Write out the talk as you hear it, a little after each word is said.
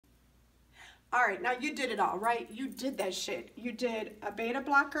All right, now you did it all, right? You did that shit. You did a beta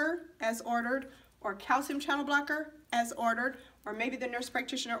blocker as ordered, or calcium channel blocker as ordered, or maybe the nurse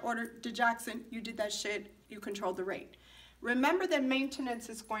practitioner ordered digoxin. You did that shit. You controlled the rate. Remember that maintenance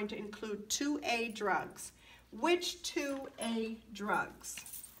is going to include 2A drugs. Which 2A drugs?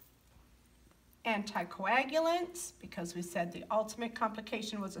 Anticoagulants, because we said the ultimate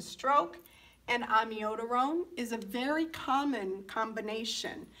complication was a stroke, and amiodarone is a very common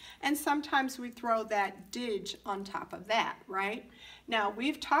combination. And sometimes we throw that dig on top of that, right? Now,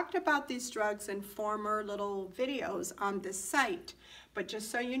 we've talked about these drugs in former little videos on this site, but just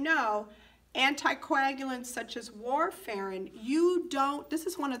so you know, anticoagulants such as warfarin, this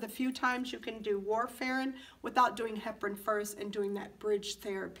is one of the few times you can do warfarin without doing heparin first and doing that bridge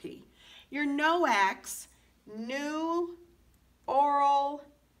therapy. Your NOACs, new oral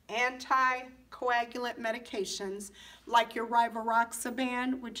anticoagulant medications, like your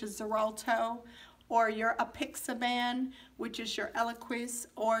rivaroxaban, which is Xarelto, or your apixaban, which is your Eliquis,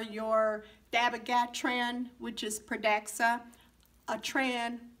 or your dabigatran, which is Pradaxa. A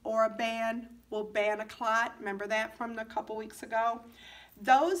tran or a ban will ban a clot. Remember that from a couple weeks ago?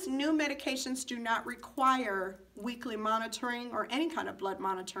 Those new medications do not require weekly monitoring or any kind of blood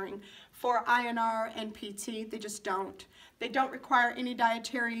monitoring for INR and PT. They just don't. They don't require any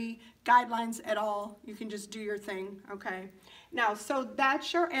dietary guidelines at all. You can just do your thing, okay? Now, so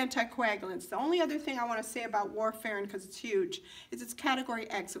that's your anticoagulants. The only other thing I want to say about warfarin, because it's huge, is it's category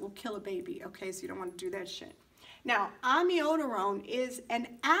X. It will kill a baby, okay? So you don't want to do that shit. Now, amiodarone is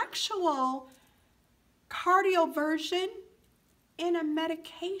an actual cardioversion in a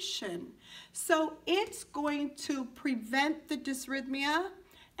medication. So it's going to prevent the dysrhythmia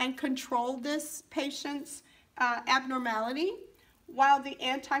and control this patient's abnormality, while the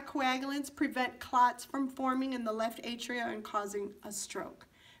anticoagulants prevent clots from forming in the left atria and causing a stroke.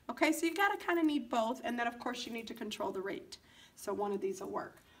 Okay, so you gotta kind of need both, and then of course you need to control the rate. So one of these will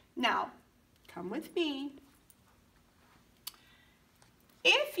work. Now, come with me.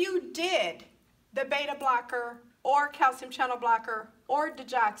 If you did the beta blocker or calcium channel blocker or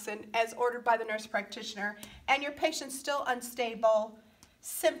digoxin as ordered by the nurse practitioner, and your patient's still unstable,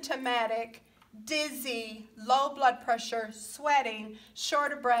 symptomatic, dizzy, low blood pressure, sweating,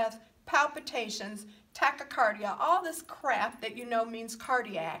 short of breath, palpitations, tachycardia, all this crap that you know means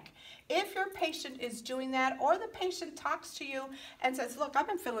cardiac. If your patient is doing that, or the patient talks to you and says, look, I've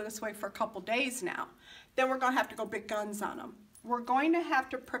been feeling this way for a couple days now, then we're going to have to go big guns on them. We're going to have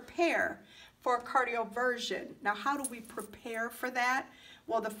to prepare for a cardioversion. Now, how do we prepare for that?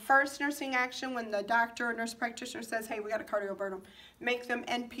 Well, the first nursing action when the doctor or nurse practitioner says, hey, we got a cardioversion, make them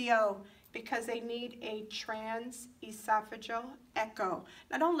NPO, because they need a transesophageal echo.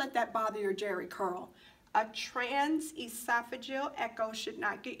 Now, don't let that bother your Jerry curl. A transesophageal echo should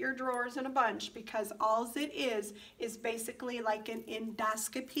not get your drawers in a bunch, because all it is basically like an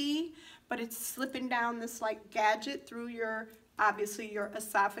endoscopy, but it's slipping down this like gadget through your, obviously your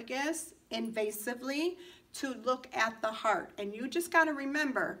esophagus, invasively, to look at the heart. And you just got to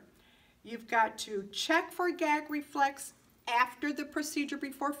remember, you've got to check for gag reflex after the procedure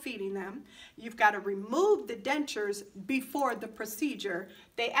before feeding them. You've got to remove the dentures before the procedure.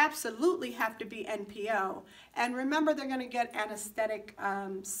 They absolutely have to be NPO. And remember, they're going to get anesthetic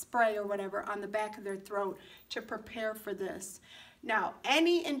spray or whatever on the back of their throat to prepare for this. Now,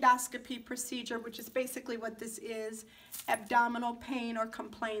 any endoscopy procedure, which is basically what this is, abdominal pain or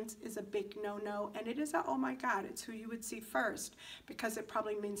complaints is a big no-no, and it is a, oh my God, it's who you would see first, because it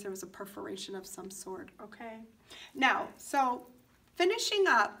probably means there was a perforation of some sort, okay? Now, so finishing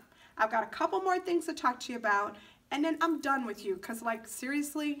up, I've got a couple more things to talk to you about, and then I'm done with you, because like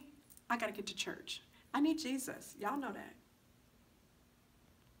seriously, I gotta get to church. I need Jesus, y'all know that.